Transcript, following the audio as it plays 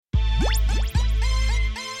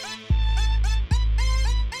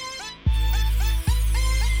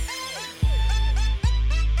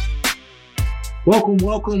Welcome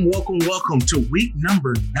to week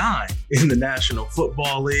number 9 in the National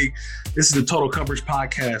Football League. This is the Total Coverage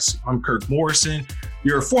Podcast. I'm Kirk Morrison,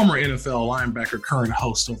 your former NFL linebacker, current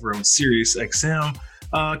host over on Sirius XM,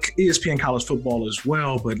 ESPN College Football as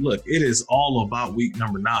well. But look, it is all about week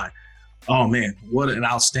number 9. Oh man, what an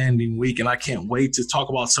outstanding week. And I can't wait to talk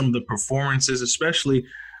about some of the performances, especially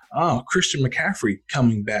Christian McCaffrey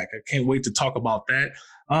coming back. I can't wait to talk about that.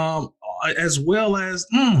 As well as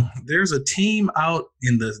there's a team out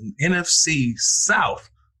in the NFC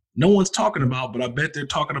South no one's talking about, but I bet they're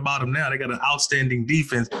talking about them now. They got an outstanding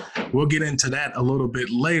defense. We'll get into that a little bit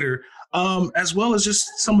later, as well as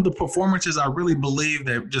just some of the performances I really believe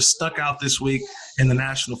that just stuck out this week in the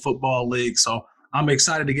National Football League. So I'm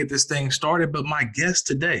excited to get this thing started. But my guest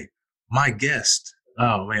today,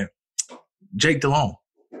 Jake Delhomme,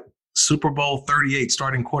 Super Bowl 38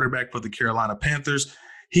 starting quarterback for the Carolina Panthers.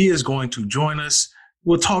 He is going to join us.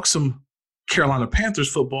 We'll talk some Carolina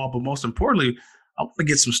Panthers football, but most importantly, I want to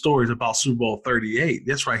get some stories about Super Bowl 38.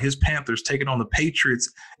 That's right, his Panthers taking on the Patriots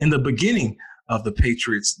in the beginning of the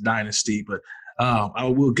Patriots dynasty. But I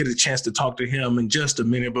will get a chance to talk to him in just a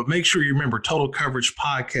minute. But make sure you remember Total Coverage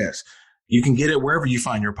Podcast. You can get it wherever you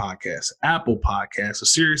find your podcast, Apple Podcasts, a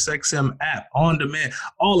SiriusXM app, on demand,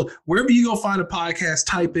 wherever you go find a podcast,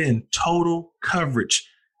 type in Total Coverage.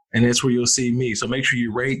 And that's where you'll see me. So make sure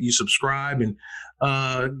you rate, you subscribe, and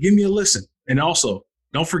give me a listen. And also,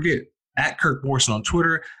 don't forget, at Kirk Morrison on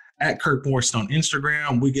Twitter, at Kirk Morrison on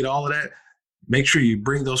Instagram. We get all of that. Make sure you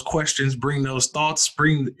bring those questions, bring those thoughts,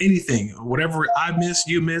 bring anything. Whatever I miss,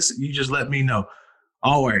 you just let me know.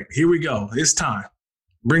 All right, here we go. It's time.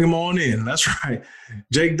 Bring them on in. That's right.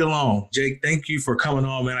 Jake Delhomme. Jake, thank you for coming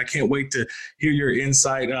on, man. I can't wait to hear your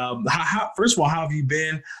insight. First of all, how have you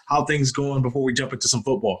been? How are things going before we jump into some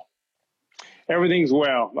football? Everything's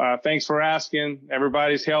well. Thanks for asking.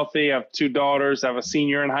 Everybody's healthy. I have 2 daughters. I have a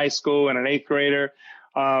senior in high school and an 8th grader.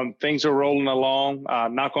 Things are rolling along.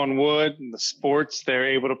 Knock on wood. The sports, they're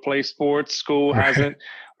able to play sports. School hasn't.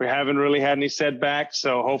 We haven't really had any setbacks,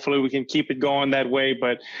 so hopefully we can keep it going that way.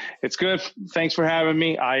 But it's good. Thanks for having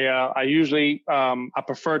me. I usually I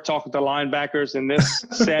prefer talking to linebackers in this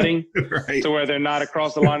setting, right, to where they're not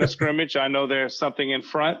across the line of scrimmage. I know there's something in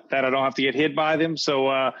front that I don't have to get hit by them.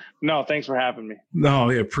 So no, thanks for having me. No,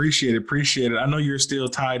 yeah, appreciate it. I know you're still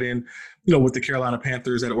tied in, with the Carolina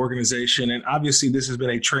Panthers, that organization, and obviously this has been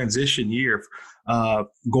a transition year,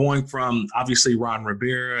 going from obviously Ron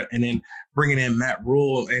Rivera and then bringing in Matt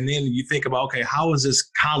Rhule. And then you think about, okay, how is this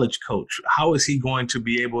college coach? How is he going to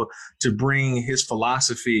be able to bring his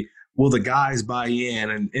philosophy? Will the guys buy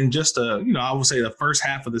in? And just, I would say the first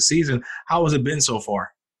half of the season, how has it been so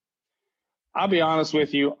far? I'll be honest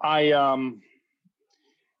with you.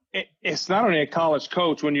 It's not only a college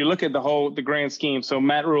coach. When you look at the grand scheme, so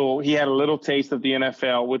Matt Rhule, he had a little taste of the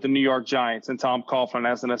NFL with the New York Giants and Tom Coughlin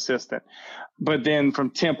as an assistant. But then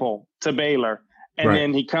from Temple to Baylor, and right,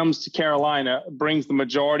 then he comes to Carolina, brings the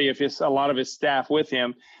majority of a lot of his staff with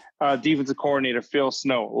him. Defensive coordinator Phil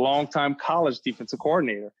Snow, longtime college defensive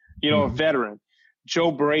coordinator, a veteran.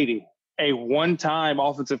 Joe Brady, a one-time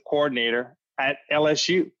offensive coordinator at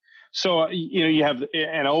LSU. So, you have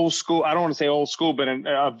an old school, I don't want to say old school, but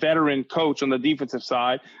a veteran coach on the defensive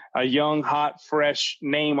side, a young, hot, fresh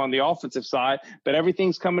name on the offensive side, but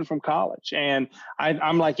everything's coming from college. And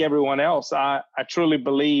I'm like everyone else. I truly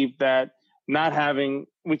believe that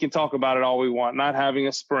we can talk about it all we want, not having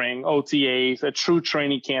a spring, OTAs, a true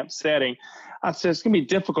training camp setting, I said it's going to be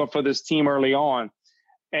difficult for this team early on.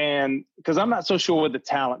 And because I'm not so sure what the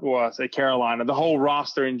talent was at Carolina, the whole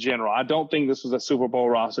roster in general. I don't think this was a Super Bowl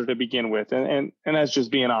roster to begin with. And that's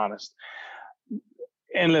just being honest.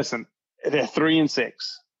 And listen, they're 3-6.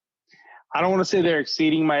 I don't want to say they're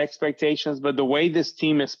exceeding my expectations, but the way this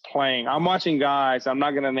team is playing, I'm watching guys, I'm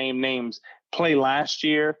not going to name names, play last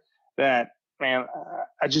year that, man,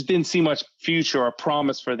 I just didn't see much future or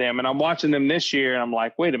promise for them. And I'm watching them this year and I'm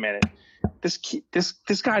like, wait a minute. This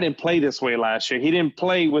guy didn't play this way last year. He didn't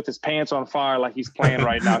play with his pants on fire like he's playing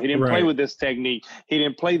right now. He didn't play with this technique. He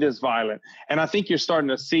didn't play this violent. And I think you're starting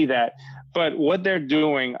to see that. But what they're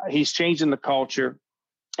doing, he's changing the culture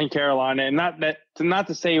in Carolina. And not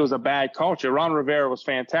to say it was a bad culture. Ron Rivera was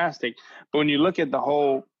fantastic. But when you look at the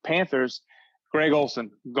whole Panthers, Greg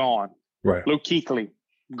Olsen, gone. Right. Luke Kuechly,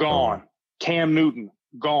 gone. Cam Newton,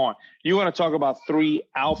 gone. You want to talk about 3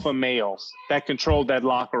 alpha males that controlled that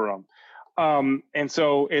locker room. And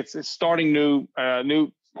so it's starting new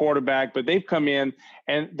quarterback, but they've come in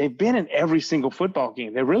and they've been in every single football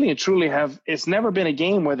game. They really and truly have. It's never been a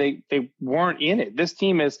game where they weren't in it. This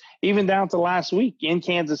team is, even down to last week in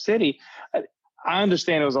Kansas City. I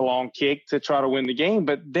understand it was a long kick to try to win the game,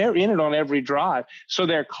 but they're in it on every drive, so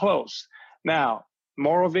they're close. Now,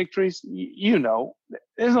 moral victories, you know,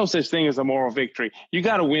 there's no such thing as a moral victory. You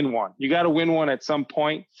got to win one. You got to win one at some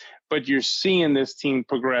point, but you're seeing this team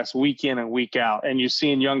progress week in and week out, and you're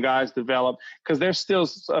seeing young guys develop because there's still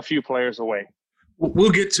a few players away.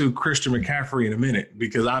 We'll get to Christian McCaffrey in a minute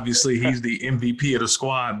because obviously he's the MVP of the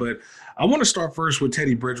squad. But I want to start first with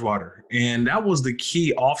Teddy Bridgewater. And that was the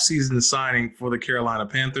key offseason signing for the Carolina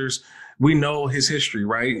Panthers. We know his history,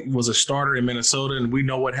 right? He was a starter in Minnesota, and we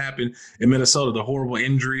know what happened in Minnesota. The horrible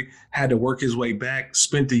injury, had to work his way back,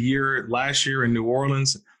 spent the year last year in New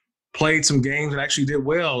Orleans, played some games and actually did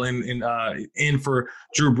well in for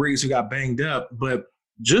Drew Brees, who got banged up. But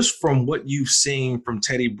just from what you've seen from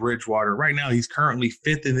Teddy Bridgewater, right now he's currently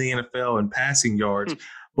fifth in the NFL in passing yards.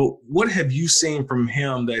 But what have you seen from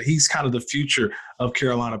him that he's kind of the future of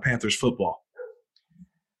Carolina Panthers football?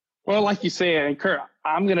 Well, like you said, and Kurt,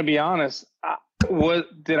 I'm going to be honest.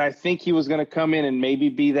 Did I think he was going to come in and maybe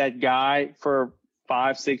be that guy for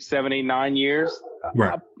 5, 6, 7, 8, 9 years?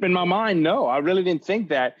 Right. In my mind, no, I really didn't think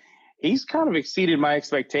that. He's kind of exceeded my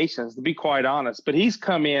expectations, to be quite honest. But he's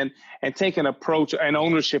come in and taken an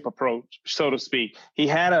ownership approach, so to speak.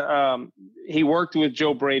 He worked with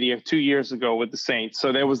Joe Brady 2 years ago with the Saints,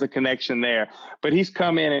 so there was a connection there. But he's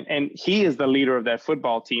come in and he is the leader of that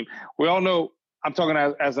football team. We all know, I'm talking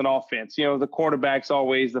as an offense. You know, the quarterback's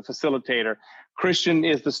always the facilitator. Christian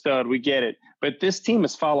is the stud. We get it. But this team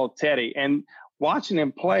has followed Teddy, and watching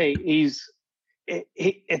him play, it's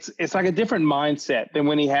like a different mindset than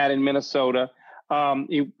when he had in Minnesota.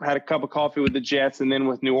 He had a cup of coffee with the Jets and then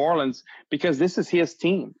with New Orleans, because this is his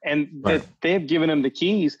team, and right. They have given him the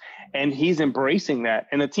keys, and he's embracing that,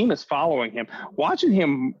 and the team is following him. Watching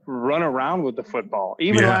him run around with the football,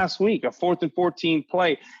 even last week, a 4th and 14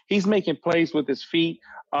 play, he's making plays with his feet,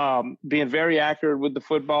 being very accurate with the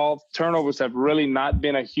football. Turnovers have really not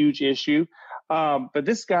been a huge issue. But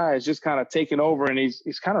this guy has just kind of taken over, and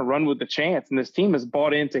he's kind of run with the chance, and this team has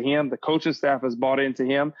bought into him. The coaching staff has bought into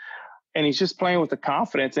him, and he's just playing with the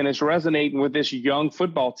confidence, and it's resonating with this young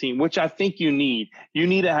football team, which I think you need. You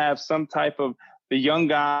need to have some type of the young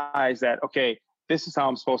guys that, okay, this is how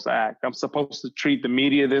I'm supposed to act. I'm supposed to treat the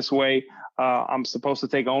media this way. I'm supposed to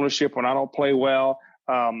take ownership when I don't play well.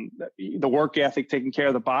 The work ethic, taking care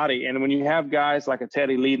of the body. And when you have guys like a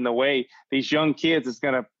Teddy leading the way, these young kids, it's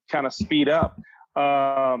going to kind of speed up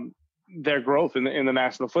their growth in the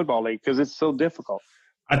National Football League, because it's so difficult.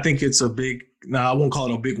 I think it's I won't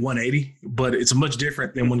call it a big 180, but it's much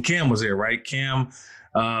different than when Cam was there, right? Cam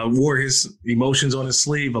wore his emotions on his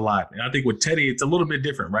sleeve a lot. And I think with Teddy, it's a little bit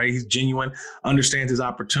different, right? He's genuine, understands his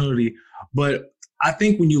opportunity. But I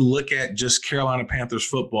think when you look at just Carolina Panthers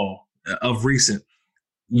football of recent,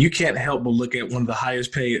 you can't help but look at one of the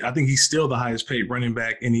highest paid, I think he's still the highest paid running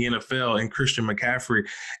back in the NFL, in Christian McCaffrey.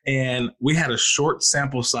 And we had a short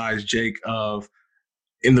sample size, Jake, of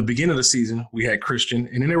in the beginning of the season, we had Christian,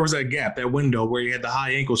 and then there was that gap, that window where he had the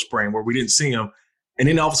high ankle sprain where we didn't see him. And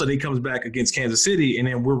then all of a sudden he comes back against Kansas City, and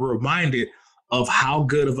then we're reminded of how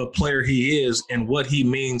good of a player he is and what he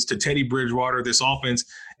means to Teddy Bridgewater, this offense,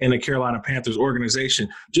 and the Carolina Panthers organization.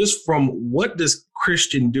 Just from what does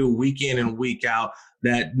Christian do week in and week out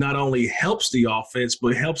that not only helps the offense,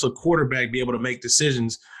 but helps a quarterback be able to make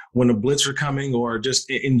decisions when the blitz are coming or just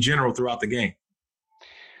in general throughout the game?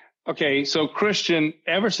 Okay, so Christian,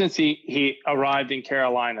 ever since he arrived in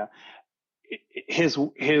Carolina, his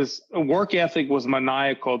work ethic was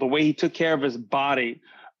maniacal. The way he took care of his body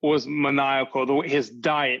was maniacal. His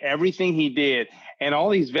diet, everything he did. And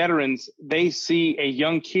all these veterans, they see a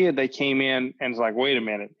young kid that came in and is like, wait a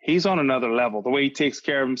minute, he's on another level. The way he takes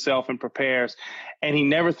care of himself and prepares. And he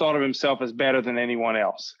never thought of himself as better than anyone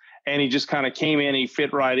else. And he just kind of came in, he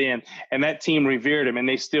fit right in, and that team revered him, and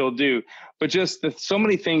they still do. But just so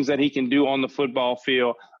many things that he can do on the football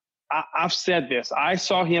field. I've said this. I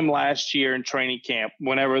saw him last year in training camp,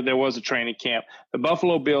 whenever there was a training camp. The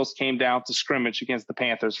Buffalo Bills came down to scrimmage against the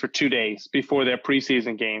Panthers for 2 days before their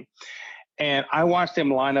preseason game. And I watched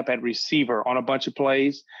him line up at receiver on a bunch of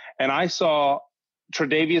plays, and I saw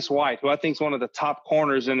Tre'Davious White, who I think is one of the top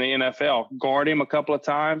corners in the NFL, guard him a couple of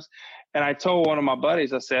times. And I told one of my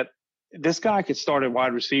buddies, I said, this guy could start at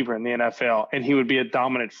wide receiver in the NFL, and he would be a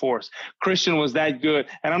dominant force. Christian was that good.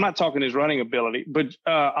 And I'm not talking his running ability, but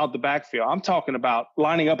out the backfield. I'm talking about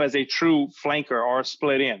lining up as a true flanker or a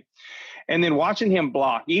split end. And then watching him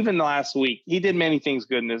block, even last week, he did many things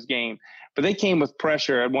good in this game. But they came with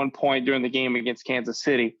pressure at one point during the game against Kansas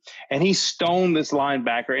City, and he stoned this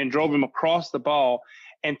linebacker and drove him across the ball.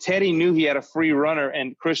 And Teddy knew he had a free runner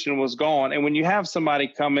and Christian was gone. And when you have somebody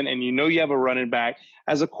coming and you know you have a running back,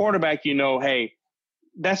 as a quarterback, you know, hey,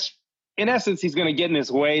 that's in essence, he's going to get in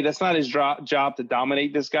his way. That's not his job to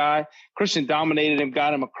dominate this guy. Christian dominated him,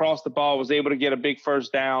 got him across the ball, was able to get a big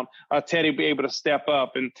first down. Teddy be able to step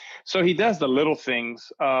up. And so he does the little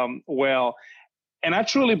things well. And I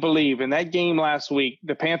truly believe in that game last week,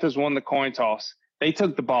 the Panthers won the coin toss. They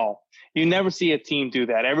took the ball. You never see a team do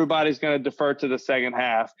that. Everybody's going to defer to the second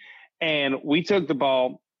half. And we took the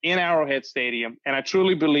ball in Arrowhead Stadium. And I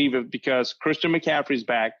truly believe it because Christian McCaffrey's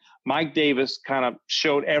back. Mike Davis kind of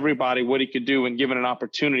showed everybody what he could do and given an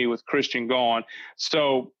opportunity with Christian gone.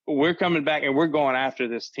 So we're coming back and we're going after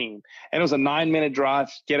this team. And it was a 9-minute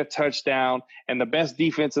drive, get a touchdown. And the best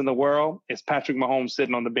defense in the world is Patrick Mahomes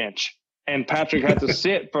sitting on the bench. And Patrick had to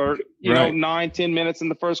sit for, you know, 9-10 minutes in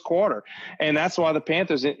the first quarter. And that's why the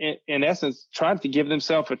Panthers, in essence, tried to give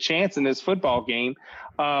themselves a chance in this football game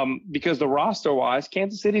because the roster-wise,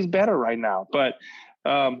 Kansas City's better right now. But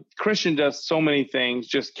Christian does so many things,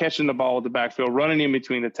 just catching the ball at the backfield, running in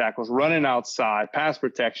between the tackles, running outside, pass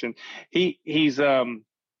protection. He's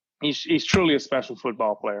truly a special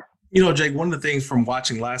football player. You know, Jake, one of the things from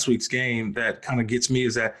watching last week's game that kind of gets me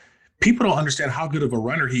is that people don't understand how good of a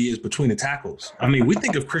runner he is between the tackles. I mean, we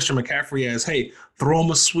think of Christian McCaffrey as, hey, throw him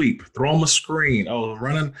a sweep, throw him a screen,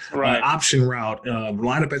 running option route,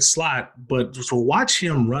 line up at slot. But to watch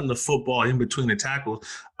him run the football in between the tackles,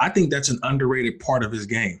 I think that's an underrated part of his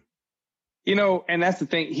game. You know, and that's the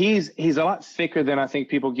thing. He's a lot thicker than I think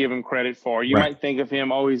people give him credit for. You might think of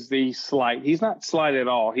him always the slight. He's not slight at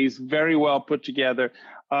all. He's very well put together.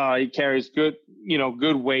 He carries good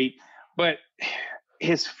weight. But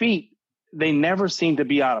his feet, they never seem to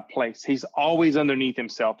be out of place. He's always underneath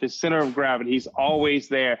himself. His center of gravity, he's always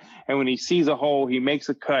there. And when he sees a hole, he makes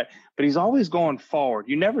a cut. But he's always going forward.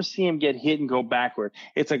 You never see him get hit and go backward.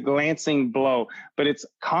 It's a glancing blow, but it's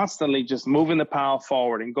constantly just moving the pile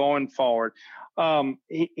forward and going forward.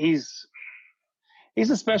 He's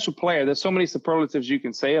a special player. There's so many superlatives you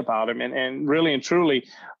can say about him. And really and truly,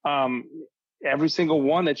 every single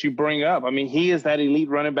one that you bring up, I mean, he is that elite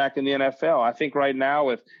running back in the NFL. I think right now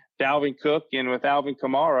with Dalvin Cook and with Alvin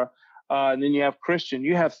Kamara, and then you have Christian,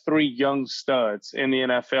 you have 3 young studs in the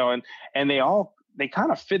NFL, and they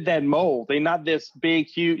kind of fit that mold. They're not this big,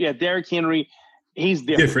 huge. Yeah, Derrick Henry, he's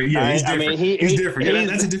different. Yeah, he's different. I mean, he's different.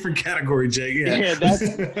 That's a different category, Jake. Yeah,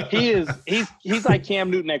 he's like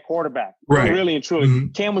Cam Newton at quarterback. Right. Really and truly.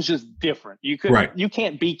 Cam was just different. You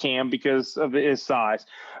can't beat Cam because of his size.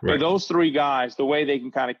 Right. But those 3 guys, the way they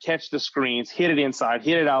can kind of catch the screens, hit it inside,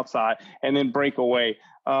 hit it outside, and then break away.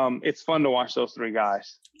 It's fun to watch those 3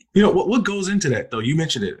 guys. You know, what goes into that, though? You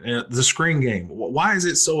mentioned it, the screen game. Why is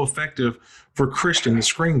it so effective for Christian, the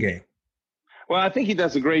screen game? Well, I think he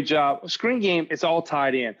does a great job. Screen game, it's all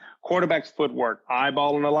tied in. Quarterback's footwork,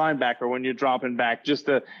 eyeballing a linebacker when you're dropping back.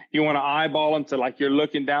 You want to eyeball him to like you're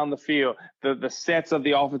looking down the field. The sets of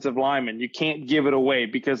the offensive lineman, you can't give it away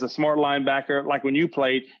because a smart linebacker, like when you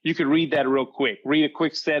played, you could read that real quick. Read a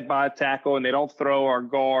quick set by a tackle, and they don't throw or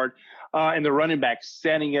guard. And the running back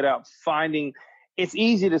setting it up, it's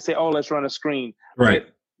easy to say, oh, let's run a screen. Right.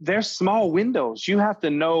 But there's small windows. You have to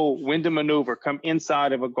know when to maneuver, come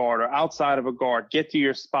inside of a guard or outside of a guard, get to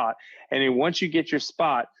your spot. And then once you get your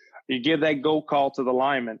spot, you give that go call to the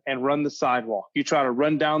lineman and run the sidewalk. You try to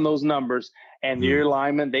run down those numbers, and your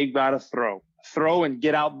lineman, they've got to throw and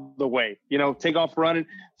get out the way. You know, take off running,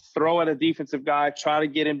 throw at a defensive guy, try to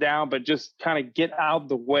get him down, but just kind of get out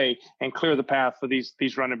the way and clear the path for these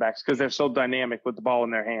running backs because they're so dynamic with the ball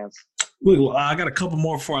in their hands. Well, I got a couple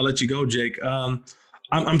more before I let you go, Jake.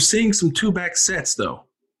 I'm seeing some 2-back sets, though,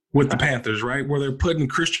 with the Panthers, right, where they're putting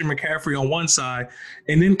Christian McCaffrey on one side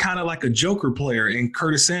and then kind of like a joker player in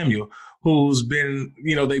Curtis Samuel, who's been,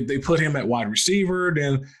 you know, they put him at wide receiver,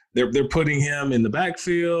 then they're putting him in the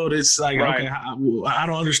backfield. It's like, okay, I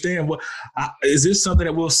don't understand. Is this something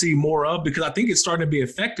that we'll see more of? Because I think it's starting to be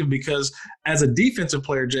effective because as a defensive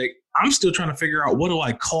player, Jake, I'm still trying to figure out what do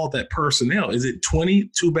I call that personnel? Is it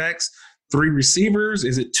 2 backs, 3 receivers?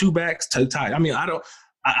 Is it 2 backs tight? I mean, I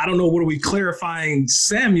don't know. What are we clarifying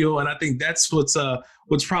Samuel? And I think that's what's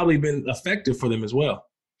probably been effective for them as well.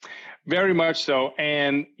 Very much so.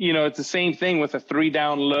 And, you know, it's the same thing with a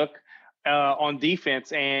 3-down look on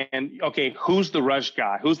defense. And, okay, who's the rush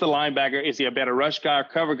guy? Who's the linebacker? Is he a better rush guy or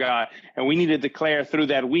cover guy? And we need to declare through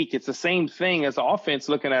that week. It's the same thing as offense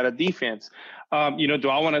looking at a defense. You know, do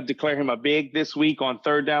I want to declare him a big this week on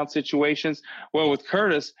 3rd down situations? Well, with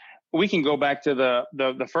Curtis, we can go back to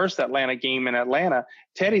the first Atlanta game in Atlanta.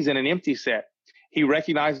 Teddy's in an empty set. He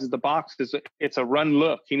recognizes the box. It's a run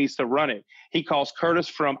look. He needs to run it. He calls Curtis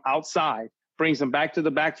from outside, brings him back to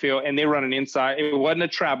the backfield, and they run an inside. It wasn't a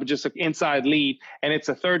trap, but just an inside lead, and it's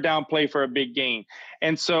a third down play for a big gain.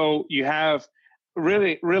 And so you have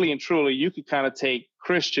really, really and truly, you could kind of take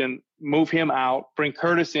Christian, move him out, bring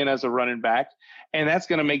Curtis in as a running back, and that's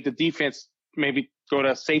going to make the defense maybe go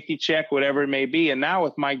to a safety check, whatever it may be. And now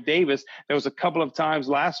with Mike Davis, there was a couple of times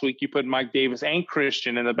last week you put Mike Davis and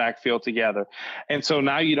Christian in the backfield together. And so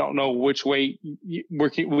now you don't know which way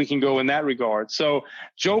we can go in that regard. So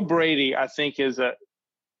Joe Brady, I think,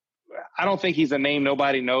 I don't think he's a name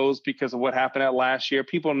nobody knows because of what happened at last year.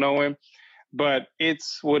 People know him, but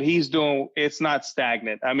it's what he's doing. It's not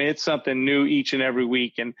stagnant. I mean, it's something new each and every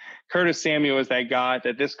week. And Curtis Samuel is that guy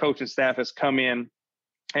that this coaching staff has come in,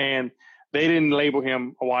 and they didn't label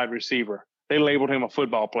him a wide receiver. They labeled him a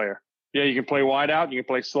football player. Yeah, you can play wide out, you can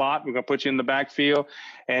play slot, we're going to put you in the backfield.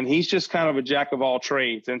 And he's just kind of a jack of all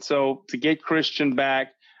trades. And so to get Christian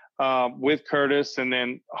back with Curtis, and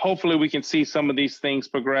then hopefully we can see some of these things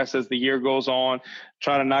progress as the year goes on,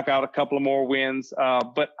 try to knock out a couple of more wins.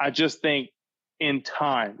 But I just think in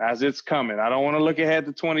time, as it's coming, I don't want to look ahead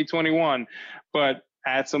to 2021, but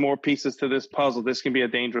add some more pieces to this puzzle. This can be a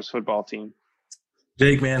dangerous football team.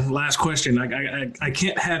 Jake, man, last question. I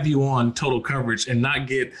can't have you on Total Coverage and not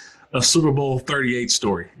get a Super Bowl 38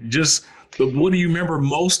 story. Just what do you remember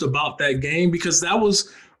most about that game? Because that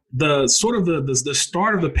was the sort of the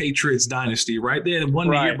start of the Patriots dynasty, right? They had won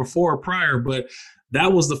the year before or prior, but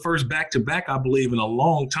that was the first back-to-back, I believe, in a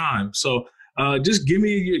long time. So just give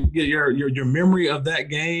me your memory of that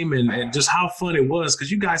game and just how fun it was, because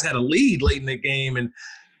you guys had a lead late in the game, and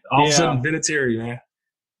all of a sudden Vinatieri, man.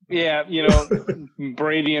 Yeah,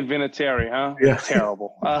 Brady and Vinatieri, huh? Yeah.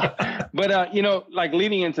 Terrible. But like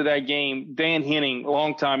leading into that game, Dan Henning,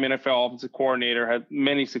 longtime NFL offensive coordinator, had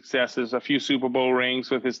many successes, a few Super Bowl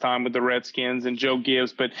rings with his time with the Redskins, and Joe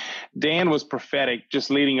Gibbs. But Dan was prophetic just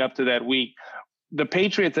leading up to that week. The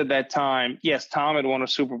Patriots at that time, yes, Tom had won a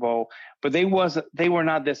Super Bowl, but they were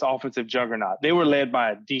not this offensive juggernaut. They were led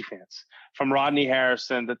by a defense, from Rodney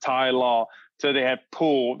Harrison to Ty Law to they had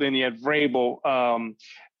Poole, then you had Vrabel,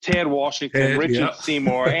 Ted Washington, Richard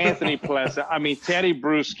Seymour, Anthony Pleasant. I mean, Teddy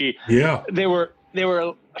Bruschi. Yeah. They were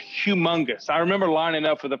humongous. I remember lining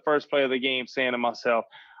up for the first play of the game saying to myself,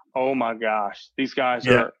 oh my gosh, these guys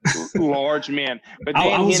are large men. But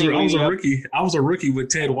I was a rookie with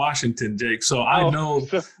Ted Washington, Jake. So I know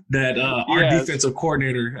that our defensive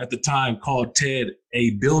coordinator at the time called Ted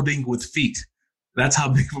a building with feet. That's how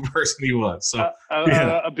big of a person he was. So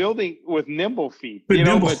a building with nimble feet.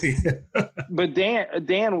 But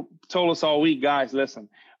Dan told us all week, guys, listen,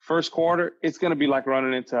 first quarter, it's going to be like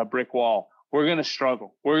running into a brick wall. We're going to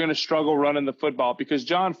struggle. We're going to struggle running the football because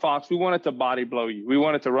John Fox, we wanted to body blow you. We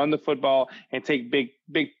wanted to run the football and take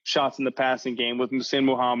big shots in the passing game with Muhsin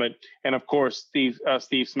Muhammad and, of course,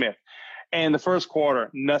 Steve Smith. And the first quarter,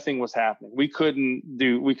 nothing was happening. We couldn't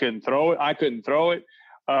throw it. I couldn't throw it.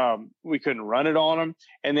 We couldn't run it on them.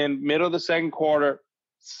 And then middle of the second quarter,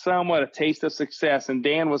 somewhat a taste of success. And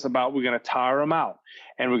Dan was about, we're going to tire them out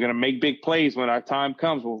and we're going to make big plays when our time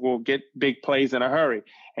comes. We'll get big plays in a hurry.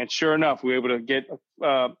 And sure enough, we were able to get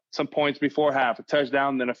some points before half, a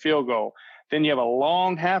touchdown, then a field goal. Then you have a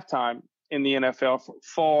long halftime in the NFL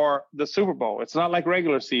for the Super Bowl. It's not like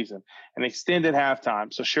regular season, an extended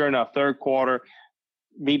halftime. So sure enough, third quarter,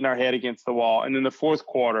 beating our head against the wall. And then the fourth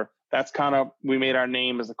quarter, that's kind of, we made our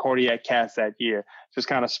name as the Cardiac Cats that year. Just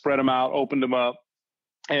kind of spread them out, opened them up,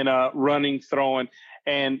 and running, throwing.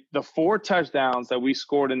 And the 4 touchdowns that we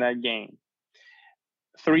scored in that game,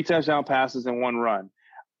 3 touchdown passes and 1 run.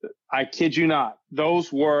 I kid you not.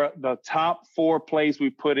 Those were the top 4 plays we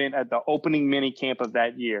put in at the opening mini camp of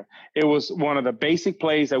that year. It was one of the basic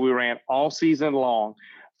plays that we ran all season long,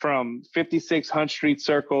 from 56 Hunt Street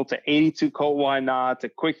Circle to 82 Colt Why Not to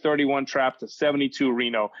quick 31 trap to 72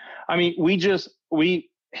 Reno. I mean,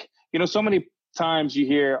 so many times you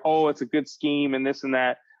hear, oh, it's a good scheme and this and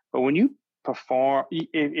that. But when you perform,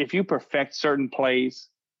 if you perfect certain plays,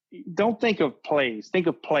 don't think of plays, think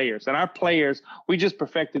of players. And our players, we just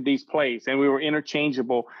perfected these plays, and we were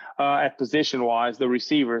interchangeable at position-wise, the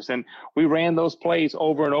receivers. And we ran those plays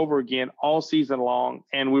over and over again all season long,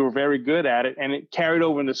 and we were very good at it, and it carried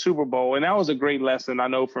over in the Super Bowl. And that was a great lesson, I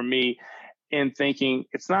know, for me, in thinking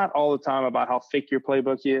it's not all the time about how thick your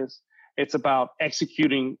playbook is. It's about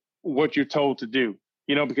executing what you're told to do.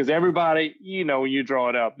 Because everybody, when you draw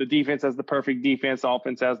it up, the defense has the perfect defense,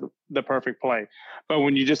 offense has the perfect play. But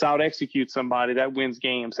when you just out-execute somebody, that wins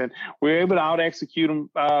games. And we were able to out-execute them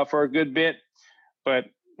for a good bit. But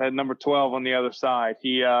that number 12 on the other side,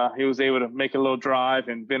 he was able to make a little drive,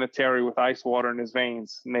 and Vinatieri with ice water in his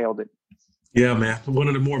veins nailed it. Yeah, man. One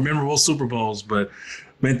of the more memorable Super Bowls. But,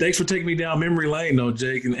 man, thanks for taking me down memory lane, though,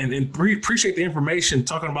 Jake. And appreciate the information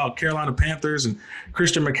talking about Carolina Panthers and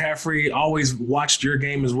Christian McCaffrey. Always watched your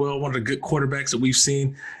game as well. One of the good quarterbacks that we've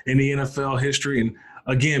seen in the NFL history. And,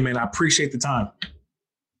 again, man, I appreciate the time.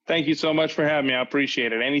 Thank you so much for having me. I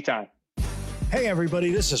appreciate it. Anytime. Hey,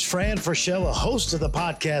 everybody, this is Fran Frischella, host of the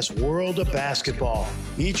podcast World of Basketball.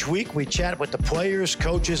 Each week, we chat with the players,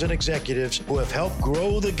 coaches, and executives who have helped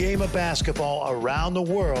grow the game of basketball around the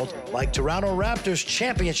world, like Toronto Raptors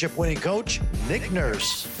championship-winning coach, Nick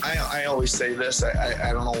Nurse. I always say this.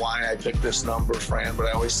 I don't know why I picked this number, Fran, but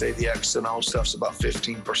I always say the X and O stuff's about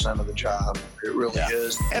 15% of the job. It really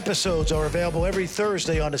is. Episodes are available every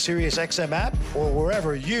Thursday on the SiriusXM app or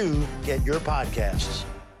wherever you get your podcasts.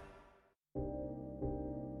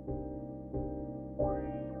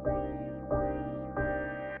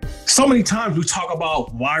 So many times we talk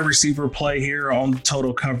about wide receiver play here on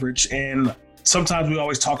Total Coverage, and sometimes we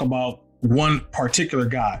always talk about one particular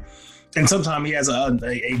guy. And sometimes he has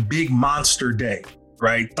a big monster day,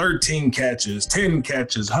 right? 13 catches, 10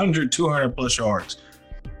 catches, 100, 200 plus yards.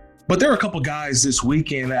 But there are a couple guys this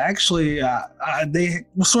weekend that actually, they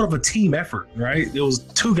was sort of a team effort, right? It was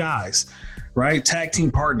two guys, right? Tag team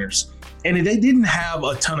partners. And they didn't have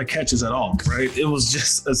a ton of catches at all, right? It was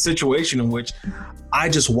just a situation in which I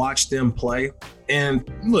just watched them play. And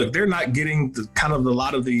look, they're not getting a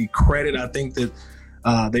lot of the credit I think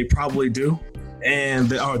that they probably do, and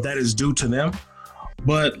that is due to them.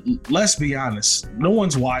 But let's be honest, no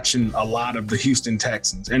one's watching a lot of the Houston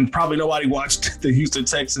Texans, and probably nobody watched the Houston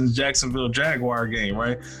Texans Jacksonville Jaguar game,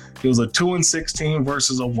 right? It was a 2-16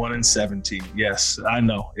 versus a 1-17. Yes, I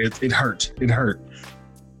know it hurt. It hurt.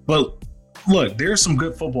 But look, there's some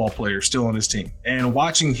good football players still on this team, and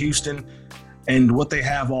watching Houston and what they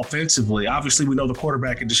have offensively, obviously we know the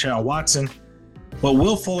quarterback is Deshaun Watson, but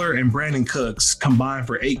Will Fuller and Brandon Cooks combined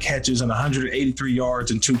for 8 catches and 183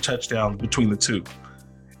 yards and 2 touchdowns between the two.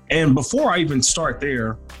 And before I even start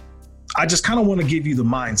there, I just kind of want to give you the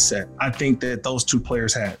mindset I think that those two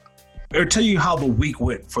players had, or tell you how the week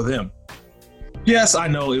went for them. Yes, I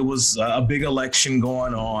know it was a big election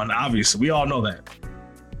going on. Obviously, we all know that.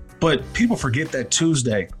 But people forget that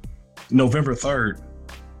Tuesday, November 3rd,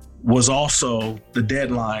 was also the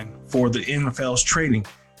deadline for the NFL's trading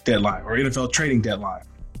deadline, or NFL trading deadline.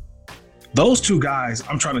 Those two guys,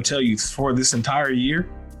 I'm trying to tell you, for this entire year,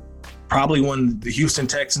 probably when the Houston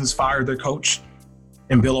Texans fired their coach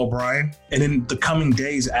and Bill O'Brien, and in the coming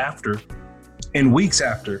days after and weeks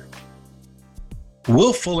after,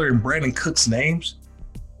 Will Fuller and Brandon Cooks' names,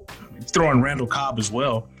 throwing Randall Cobb as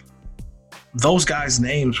well, those guys'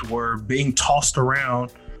 names were being tossed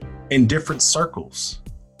around in different circles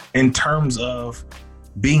in terms of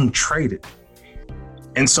being traded.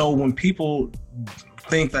 And so when people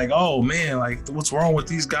think like, oh man, like what's wrong with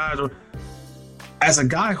these guys? As a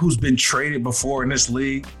guy who's been traded before in this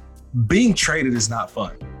league, being traded is not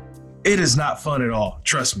fun. It is not fun at all,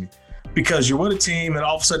 trust me, because you're with a team and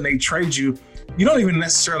all of a sudden they trade you. You don't even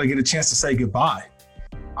necessarily get a chance to say goodbye.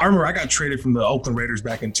 I remember I got traded from the Oakland Raiders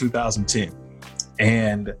back in 2010,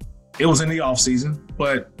 and it was in the offseason,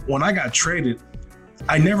 but when I got traded,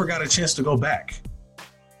 I never got a chance to go back.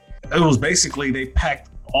 It was basically they packed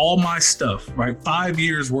all my stuff, right? 5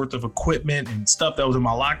 years worth of equipment and stuff that was in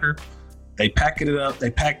my locker. They packaged it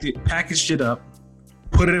up,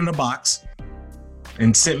 put it in a box,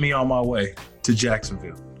 and sent me on my way to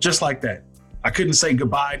Jacksonville. Just like that. I couldn't say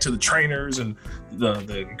goodbye to the trainers and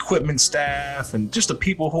the equipment staff and just the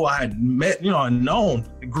people who I had met, and known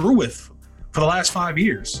and grew with for the last 5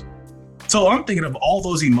 years. So I'm thinking of all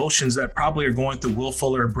those emotions that probably are going through Will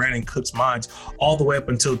Fuller and Brandon Cooks' minds all the way up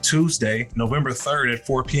until Tuesday, November 3rd at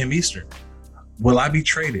 4 p.m. Eastern. Will I be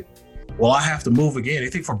traded? Will I have to move again? I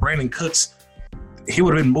think for Brandon Cooks, he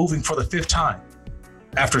would have been moving for the 5th time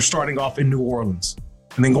after starting off in New Orleans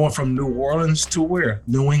and then going from New Orleans to where?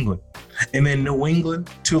 New England. And then New England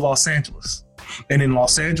to Los Angeles. And then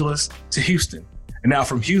Los Angeles to Houston. And now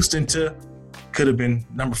from Houston to could have been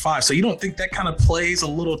number 5. So you don't think that kind of plays a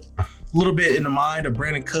little bit in the mind of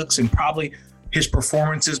Brandon Cooks and probably his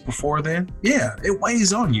performances before then? Yeah, it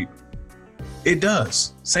weighs on you. It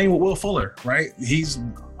does. Same with Will Fuller, right? He's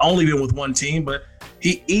only been with one team, but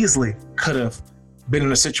he easily could have been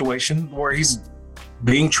in a situation where he's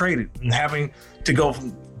being traded and having to go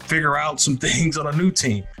figure out some things on a new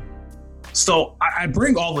team. So I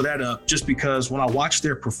bring all of that up just because when I watched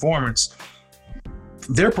their performance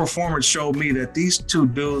showed me that these two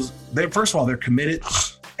dudes, first of all, they're committed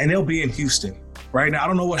and they'll be in Houston. Right now, I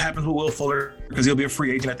don't know what happens with Will Fuller because he'll be a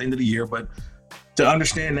free agent at the end of the year, but to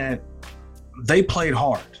understand that they played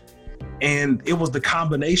hard And it was the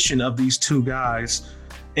combination of these two guys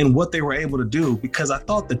and what they were able to do, because I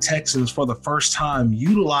thought the Texans for the first time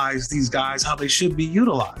utilized these guys how they should be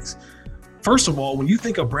utilized. First of all, when you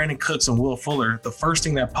think of Brandon Cooks and Will Fuller, the first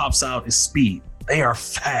thing that pops out is speed. They are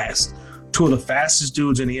fast, two of the fastest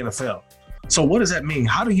dudes in the NFL. So what does that mean?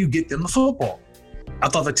 How do you get them the football? I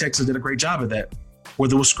thought the Texans did a great job of that,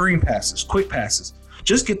 whether it was screen passes, quick passes.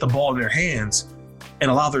 Just get the ball in their hands and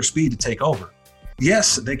allow their speed to take over.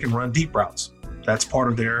 Yes, they can run deep routes. That's part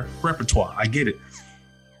of their repertoire. I get it.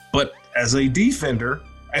 But as a defender,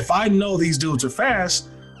 if I know these dudes are fast,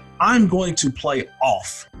 I'm going to play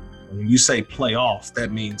off. When you say play off,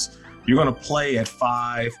 that means you're going to play at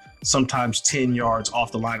 5, sometimes 10 yards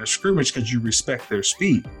off the line of scrimmage because you respect their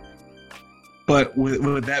speed. But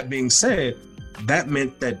with that being said, that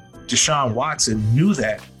meant that Deshaun Watson knew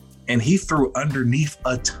that, and he threw underneath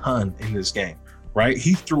a ton in this game, right?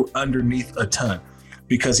 He threw underneath a ton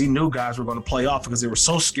because he knew guys were going to play off because they were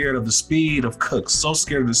so scared of the speed of Cooks, so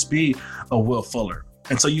scared of the speed of Will Fuller.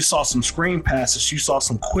 And so you saw some screen passes, you saw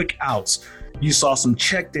some quick outs, you saw some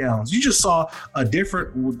check downs. You just saw a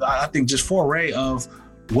different, I think, just foray of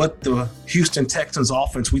what the Houston Texans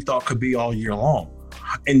offense we thought could be all year long.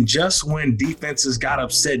 And just when defenses got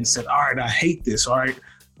upset and said, all right, I hate this, all right,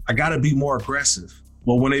 I got to be more aggressive.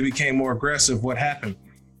 Well, when they became more aggressive, what happened?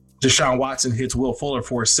 Deshaun Watson hits Will Fuller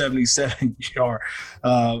for a 77-yard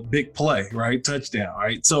big play, right? Touchdown,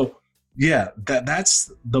 right? So, yeah,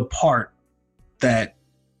 that's the part that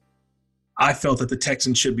I felt that the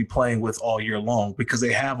Texans should be playing with all year long, because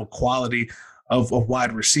they have a quality of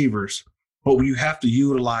wide receivers, but you have to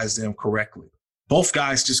utilize them correctly. Both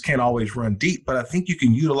guys just can't always run deep, but I think you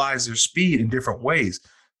can utilize their speed in different ways.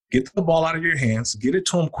 Get the ball out of your hands, get it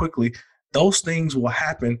to them quickly. Those things will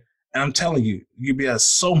happen. And I'm telling you, you'll be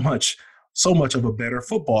so much of a better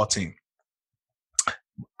football team.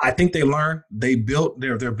 I think they learned,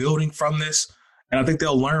 they're building from this, and I think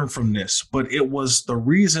they'll learn from this. But it was the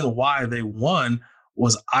reason why they won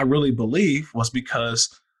was, I really believe, was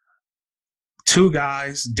because two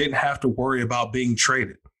guys didn't have to worry about being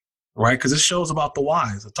traded, right? Because it shows about the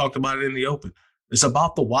whys. I talked about it in the open. It's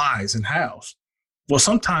about the whys and hows. Well,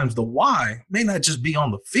 sometimes the why may not just be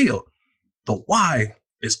on the field. The why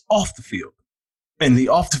is off the field. And the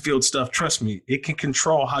off the field stuff, trust me, it can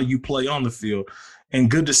control how you play on the field. And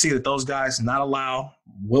good to see that those guys not allow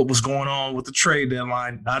what was going on with the trade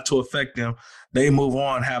deadline not to affect them. They move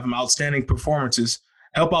on, have them outstanding performances,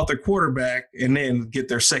 help out their quarterback, and then get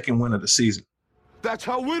their second win of the season. That's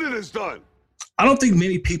how winning is done. I don't think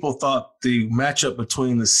many people thought the matchup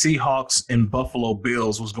between the Seahawks and Buffalo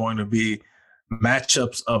Bills was going to be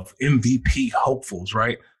matchups of MVP hopefuls,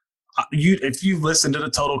 right? If you've listened to the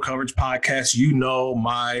Total Coverage podcast, you know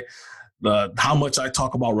how much I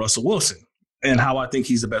talk about Russell Wilson and how I think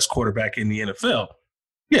he's the best quarterback in the NFL.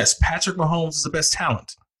 Yes, Patrick Mahomes is the best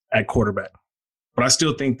talent at quarterback, but I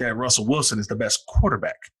still think that Russell Wilson is the best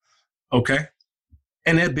quarterback. Okay?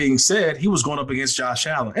 And that being said, he was going up against Josh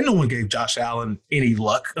Allen, and no one gave Josh Allen any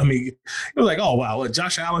luck. I mean, it was like, oh, wow, what,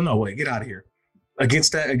 Josh Allen? No way, get out of here.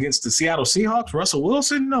 Against the Seattle Seahawks, Russell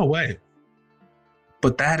Wilson? No way.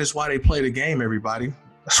 But that is why they play the game, everybody.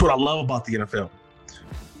 That's what I love about the NFL.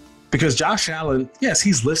 Because Josh Allen, yes,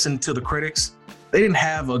 he's listened to the critics. They didn't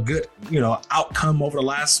have a good, outcome over the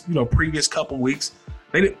last, previous couple weeks.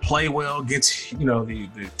 They didn't play well against,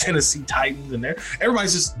 the Tennessee Titans, and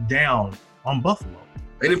everybody's just down on Buffalo.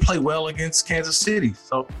 They didn't play well against Kansas City.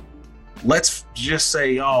 So let's just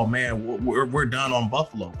say, oh man, we're done on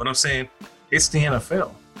Buffalo. But I'm saying it's the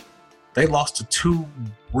NFL. They lost to two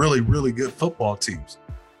really, really good football teams.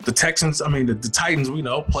 The Titans, we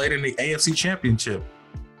know, played in the AFC Championship.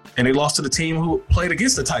 And they lost to the team who played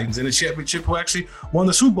against the Titans in the championship, who actually won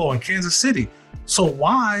the Super Bowl in Kansas City. So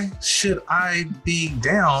why should I be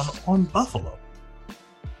down on Buffalo?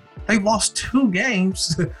 They lost 2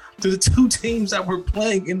 games to the 2 teams that were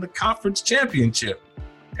playing in the conference championship.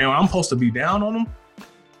 And I'm supposed to be down on them?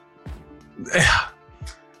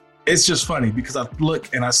 It's just funny because I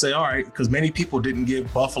look and I say, all right, because many people didn't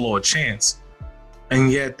give Buffalo a chance.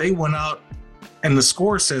 And yet they went out and the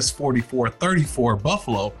score says 44-34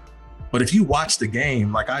 Buffalo. But if you watch the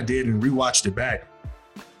game like I did and rewatched it back,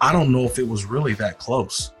 I don't know if it was really that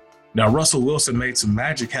close. Now, Russell Wilson made some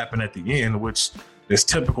magic happen at the end, which is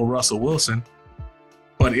typical Russell Wilson.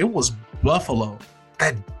 But it was Buffalo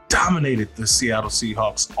that dominated the Seattle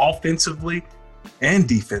Seahawks offensively and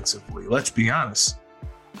defensively. Let's be honest.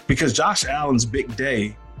 Because Josh Allen's big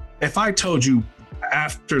day, if I told you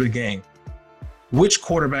after the game, which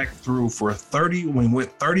quarterback threw for 30 when he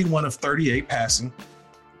went 31 of 38 passing,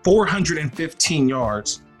 415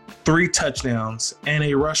 yards, 3 touchdowns, and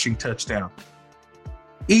a rushing touchdown.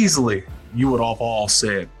 Easily, you would have all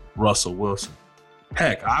said Russell Wilson.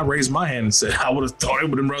 Heck, I raised my hand and said I would have thought it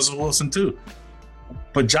would have been Russell Wilson too.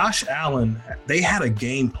 But Josh Allen, they had a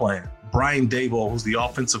game plan. Brian Daboll, who's the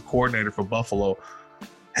offensive coordinator for Buffalo,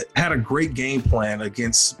 had a great game plan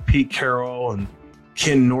against Pete Carroll and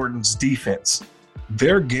Ken Norton's defense.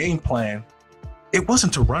 Their game plan, it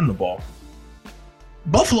wasn't to run the ball.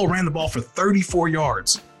 Buffalo ran the ball for 34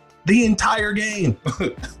 yards the entire game.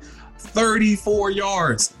 34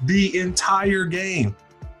 yards the entire game.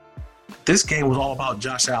 This game was all about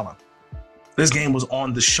Josh Allen. This game was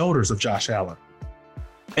on the shoulders of Josh Allen.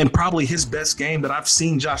 And probably his best game that I've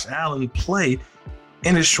seen Josh Allen play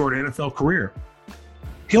in his short NFL career.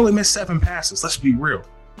 He only missed 7 passes, let's be real.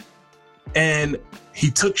 And he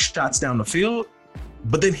took shots down the field,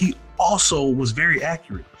 but then he also was very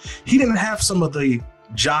accurate. He didn't have some of the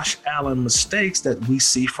Josh Allen mistakes that we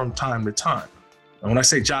see from time to time. And when I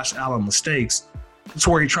say Josh Allen mistakes, it's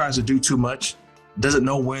where he tries to do too much, doesn't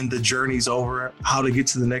know when the journey's over, how to get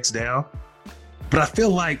to the next down. But I feel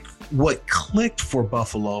like what clicked for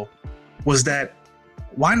Buffalo was that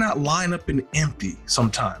why not line up an empty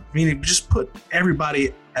sometime? I mean, just put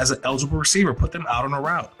everybody as an eligible receiver, put them out on a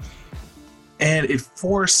route. And it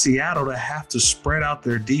forced Seattle to have to spread out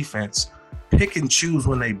their defense, pick and choose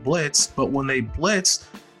when they blitz. But when they blitz,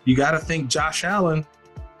 you got to think Josh Allen,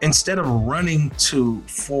 instead of running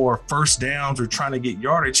for first downs or trying to get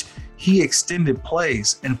yardage, he extended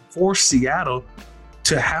plays and forced Seattle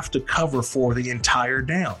to have to cover for the entire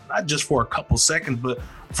down, not just for a couple seconds, but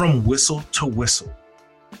from whistle to whistle.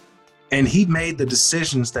 And he made the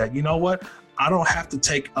decisions that, you know what, I don't have to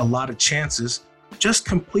take a lot of chances. Just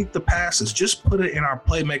complete the passes. Just put it in our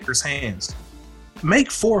playmakers' hands.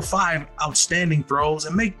 Make 4 or 5 outstanding throws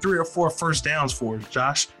and make 3 or 4 first downs for us,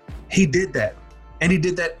 Josh. He did that. And he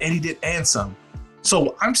did that, and he did and some.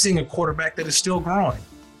 So I'm seeing a quarterback that is still growing.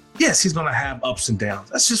 Yes, he's going to have ups and downs.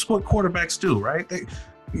 That's just what quarterbacks do, right?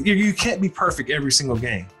 You can't be perfect every single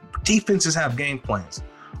game. Defenses have game plans.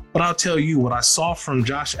 But I'll tell you, what I saw from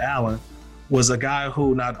Josh Allen was a guy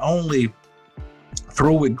who not only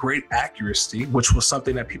threw with great accuracy, which was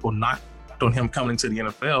something that people knocked on him coming into the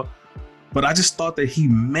NFL, but I just thought that he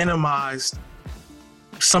minimized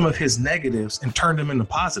some of his negatives and turned them into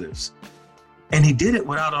positives. And he did it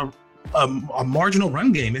without a marginal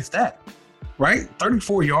run game, if that, right?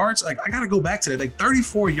 34 yards. Like, I got to go back to that. Like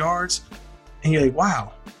 34 yards. And you're like,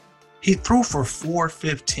 wow, he threw for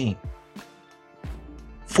 415.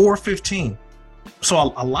 415.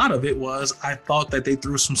 So a lot of it was, I thought that they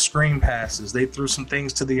threw some screen passes. They threw some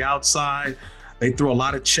things to the outside. They threw a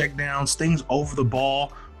lot of check downs, things over the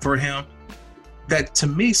ball for him. That to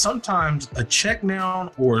me, sometimes a check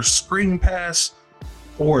down or a screen pass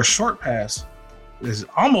or a short pass is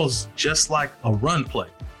almost just like a run play.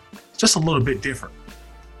 It's just a little bit different.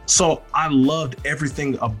 So I loved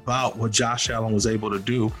everything about what Josh Allen was able to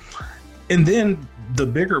do. And then the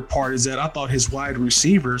bigger part is that I thought his wide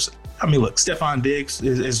receivers, I mean, look, Stephon Diggs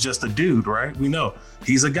is just a dude, right? We know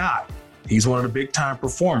he's a guy. He's one of the big time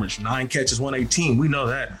performers, 9 catches, 118. We know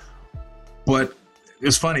that. But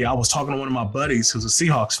it's funny. I was talking to one of my buddies who's a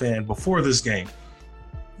Seahawks fan before this game.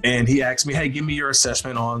 And he asked me, hey, give me your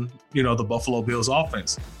assessment on, the Buffalo Bills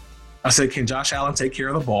offense. I said, can Josh Allen take care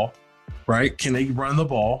of the ball, right? Can they run the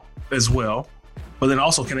ball as well? But then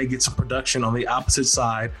also, can they get some production on the opposite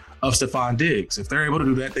side of Stephon Diggs? If they're able to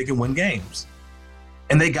do that, they can win games.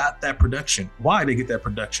 And they got that production. Why did they get that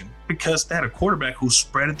production? Because they had a quarterback who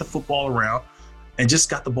spreaded the football around and just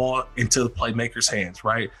got the ball into the playmakers' hands,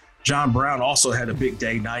 right? John Brown also had a big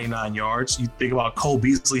day, 99 yards. You think about Cole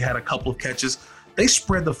Beasley had a couple of catches. They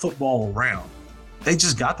spread the football around. They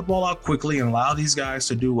just got the ball out quickly and allowed these guys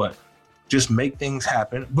to do what? Just make things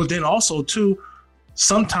happen. But then also, too,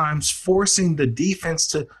 sometimes forcing the defense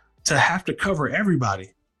to have to cover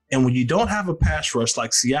everybody. And when you don't have a pass rush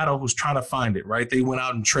like Seattle, who's trying to find it, right? They went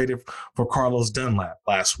out and traded for Carlos Dunlap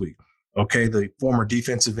last week, okay? The former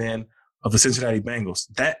defensive end of the Cincinnati Bengals.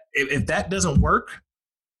 If that doesn't work,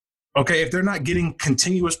 okay, if they're not getting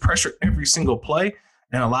continuous pressure every single play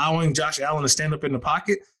and allowing Josh Allen to stand up in the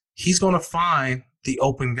pocket, he's going to find the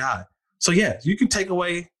open guy. So, yeah, you can take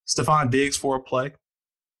away Stephon Diggs for a play.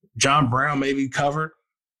 John Brown may be covered.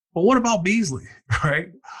 But what about Beasley,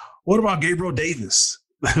 right? What about Gabriel Davis,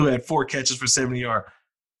 who had 4 catches for 70 yards?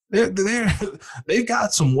 They've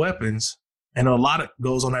got some weapons, and a lot of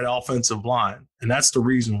goes on that offensive line. And that's the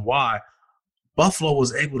reason why Buffalo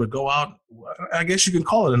was able to go out. I guess you can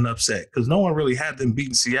call it an upset because no one really had them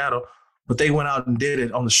beating Seattle, but they went out and did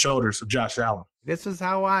it on the shoulders of Josh Allen. This is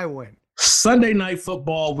how I win. Sunday Night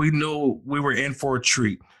Football, we knew we were in for a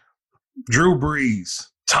treat. Drew Brees,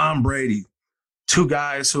 Tom Brady, two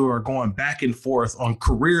guys who are going back and forth on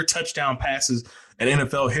career touchdown passes in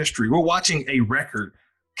NFL history. We're watching a record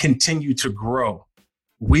continue to grow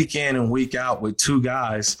week in and week out with two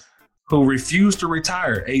guys who refuse to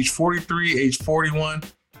retire, age 43, age 41.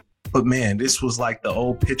 But, man, this was like the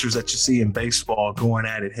old pitchers that you see in baseball going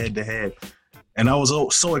at it head to head. And I was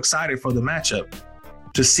so excited for the matchup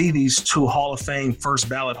to see these two Hall of Fame, first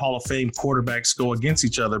ballot Hall of Fame quarterbacks go against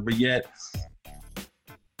each other. But yet,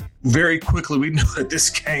 very quickly, we knew that this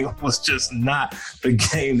game was just not the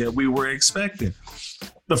game that we were expecting.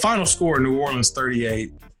 The final score, New Orleans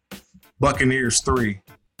 38, Buccaneers 3.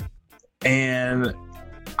 And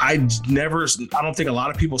I don't think a lot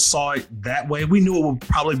of people saw it that way. We knew it would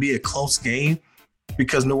probably be a close game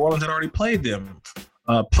because New Orleans had already played them.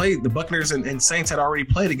 The Buccaneers and Saints had already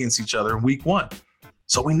played against each other in week 1.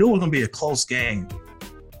 So we knew it was going to be a close game.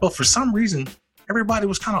 But for some reason, everybody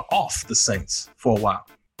was kind of off the Saints for a while.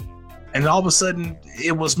 And all of a sudden,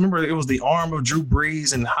 it was the arm of Drew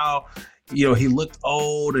Brees and how, he looked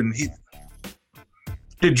old. And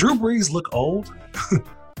did Drew Brees look old?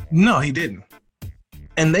 No, he didn't.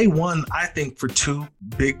 And they won, I think, for two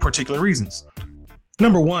big particular reasons.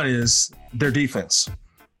 Number one is their defense.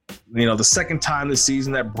 The second time this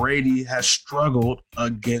season that Brady has struggled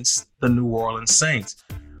against the New Orleans Saints.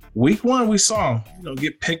 Week 1, we saw him,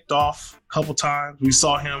 get picked off a couple times. We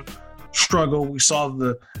saw him struggle. We saw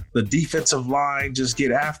the defensive line just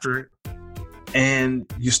get after it. And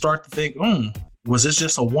you start to think, was this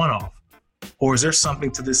just a one-off? Or is there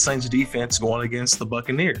something to this Saints defense going against the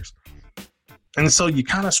Buccaneers? And so you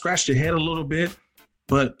kind of scratched your head a little bit,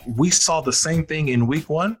 but we saw the same thing in week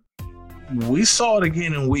 1. We saw it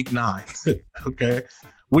again in week 9. Okay.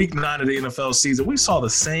 Week 9 of the NFL season, we saw the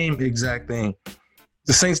same exact thing.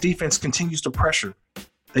 The Saints defense continues to pressure.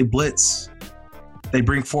 They blitz. They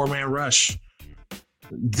bring 4-man rush.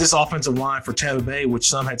 This offensive line for Tampa Bay, which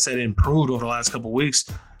some had said improved over the last couple of weeks,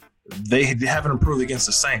 they haven't improved against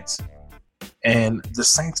the Saints. And the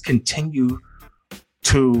Saints continue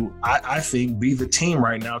to, I think, be the team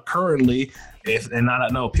right now currently. And I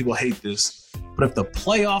know people hate this, but if the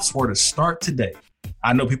playoffs were to start today,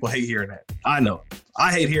 I know people hate hearing that. I know.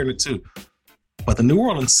 I hate hearing it too. But the New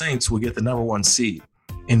Orleans Saints will get the number 1 seed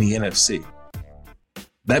in the NFC.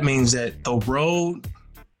 That means that the road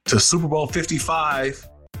to Super Bowl 55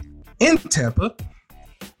 in Tampa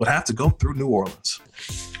would have to go through New Orleans.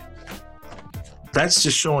 That's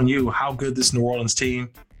just showing you how good this New Orleans team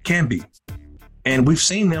can be. And we've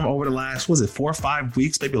seen them over the last, 4 or 5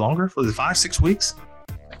 weeks, maybe longer? Was it 5, 6 weeks?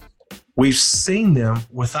 We've seen them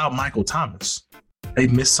without Michael Thomas.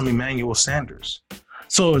 They've missed some Emmanuel Sanders.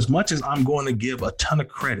 So as much as I'm going to give a ton of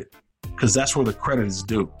credit, because that's where the credit is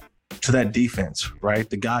due, to that defense, right?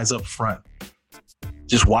 The guys up front,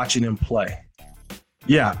 just watching them play.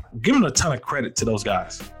 Yeah, give them a ton of credit to those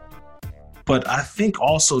guys. But I think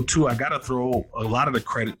also, too, I got to throw a lot of the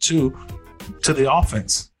credit, too, to the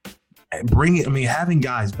offense. Having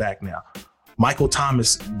guys back now. Michael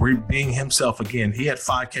Thomas being himself again. He had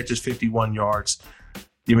 5 catches, 51 yards.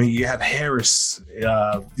 You have Harris.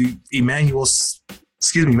 Emmanuel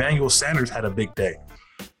Sanders had a big day.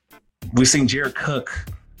 We've seen Jared Cook,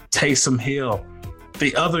 Taysom Hill,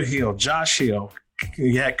 the other Hill, Josh Hill.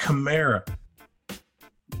 You had Kamara,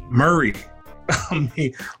 Murray.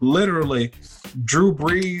 Literally, Drew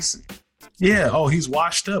Brees. Yeah, he's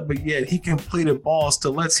washed up, but yet he completed balls to,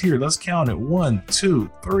 let's count it. 1, 2,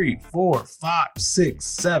 3, 4, 5, 6,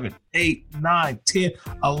 7, 8, 9, 10,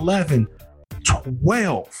 11,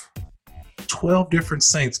 12. 12 different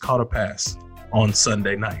Saints caught a pass on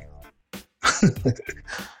Sunday night.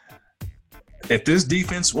 If this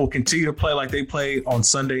defense will continue to play like they played on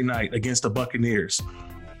Sunday night against the Buccaneers,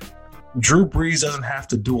 Drew Brees doesn't have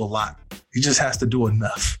to do a lot. He just has to do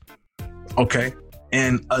enough. Okay?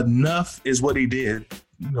 And enough is what he did.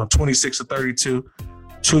 26 to 32,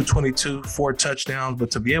 222, 4 touchdowns. But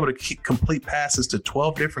to be able to complete passes to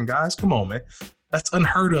 12 different guys, come on, man. That's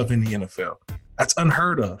unheard of in the NFL. That's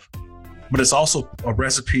unheard of. But it's also a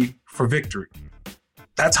recipe for victory.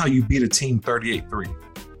 That's how you beat a team 38-3.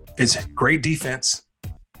 It's great defense,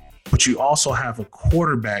 but you also have a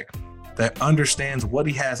quarterback that understands what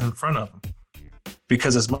he has in front of him.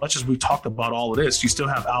 Because as much as we talked about all of this, you still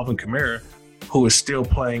have Alvin Kamara, who is still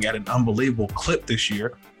playing at an unbelievable clip this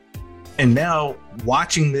year. And now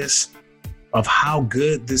watching this of how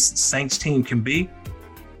good this Saints team can be,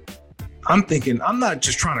 I'm thinking, I'm not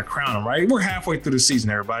just trying to crown them, right? We're halfway through the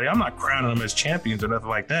season, everybody. I'm not crowning them as champions or nothing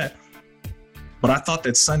like that. But I thought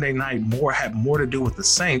that Sunday night had more to do with the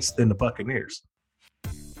Saints than the Buccaneers.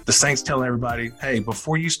 The Saints telling everybody, hey,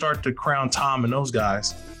 before you start to crown Tom and those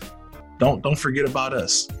guys, Don't forget about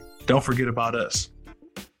us. Don't forget about us.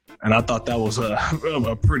 And I thought that was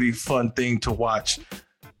a pretty fun thing to watch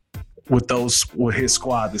with his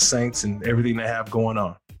squad, the Saints, and everything they have going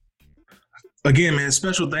on. Again, man,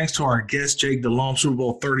 special thanks to our guest, Jake Delhomme, Super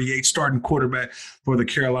Bowl 38, starting quarterback for the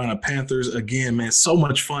Carolina Panthers. Again, man, so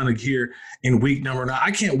much fun here in week number 9.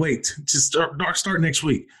 I can't wait to start next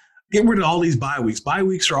week. Get rid of all these bye weeks. Bye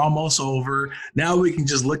weeks are almost over. Now we can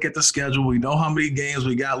just look at the schedule. We know how many games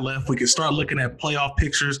we got left. We can start looking at playoff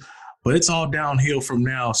pictures, but it's all downhill from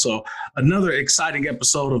now. So another exciting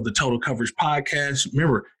episode of the Total Coverage Podcast.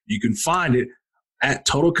 Remember, you can find it at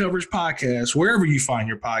Total Coverage Podcast, wherever you find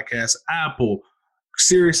your podcast, Apple,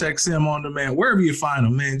 SiriusXM On Demand, wherever you find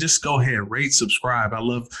them, man, just go ahead, rate, subscribe. I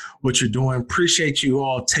love what you're doing. Appreciate you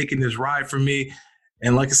all taking this ride for me.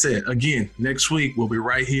 And like I said, again, next week, we'll be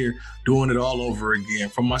right here doing it all over again.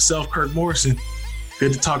 From myself, Kirk Morrison,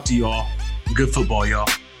 good to talk to you all. Good football, y'all.